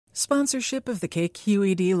Sponsorship of the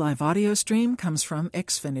KQED live audio stream comes from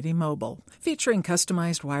Xfinity Mobile, featuring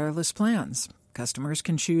customized wireless plans. Customers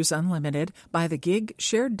can choose unlimited, by the gig,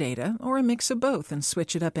 shared data, or a mix of both and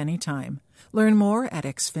switch it up anytime. Learn more at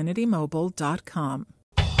xfinitymobile.com.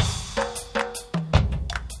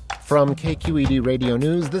 From KQED Radio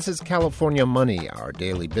News, this is California Money, our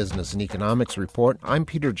daily business and economics report. I'm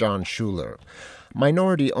Peter John Schuler.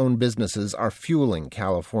 Minority-owned businesses are fueling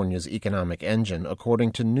California's economic engine,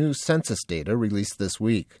 according to new census data released this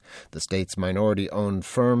week. The state's minority-owned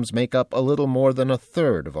firms make up a little more than a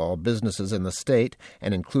third of all businesses in the state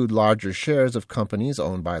and include larger shares of companies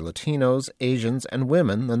owned by Latinos, Asians, and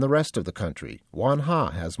women than the rest of the country. Juan Ha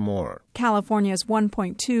has more. California's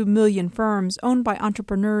 1.2 million firms owned by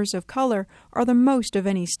entrepreneurs of color are the most of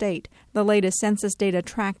any state. The latest census data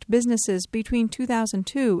tracked businesses between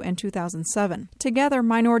 2002 and 2007. Together,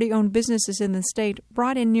 minority-owned businesses in the state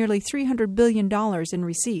brought in nearly $300 billion in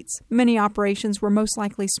receipts. Many operations were most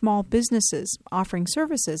likely small businesses, offering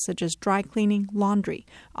services such as dry cleaning, laundry,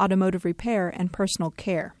 automotive repair, and personal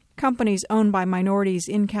care. Companies owned by minorities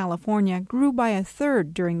in California grew by a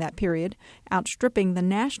third during that period, outstripping the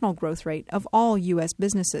national growth rate of all U.S.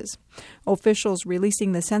 businesses. Officials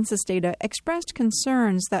releasing the census data expressed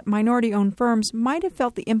concerns that minority-owned firms might have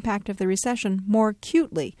felt the impact of the recession more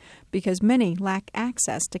acutely because many lack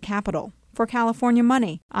access to capital. For California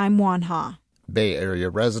Money, I'm Juan Ha. Bay Area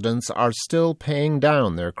residents are still paying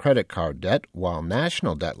down their credit card debt while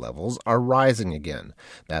national debt levels are rising again.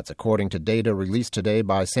 That's according to data released today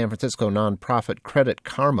by San Francisco nonprofit Credit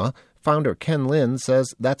Karma. Founder Ken Lin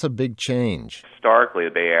says that's a big change. Historically,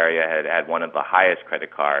 the Bay Area had one of the highest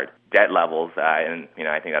credit card debt levels, and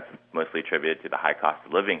I think that's mostly attributed to the high cost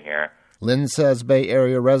of living here. Lin says Bay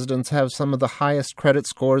Area residents have some of the highest credit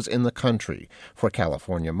scores in the country. For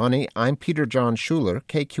California Money, I'm Peter John Schuler,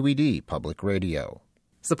 KQED Public Radio.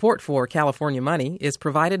 Support for California Money is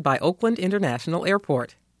provided by Oakland International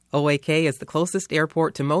Airport. OAK is the closest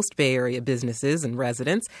airport to most Bay Area businesses and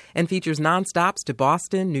residents and features nonstops to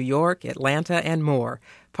Boston, New York, Atlanta, and more.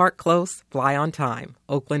 Park close, fly on time.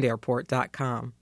 OaklandAirport.com.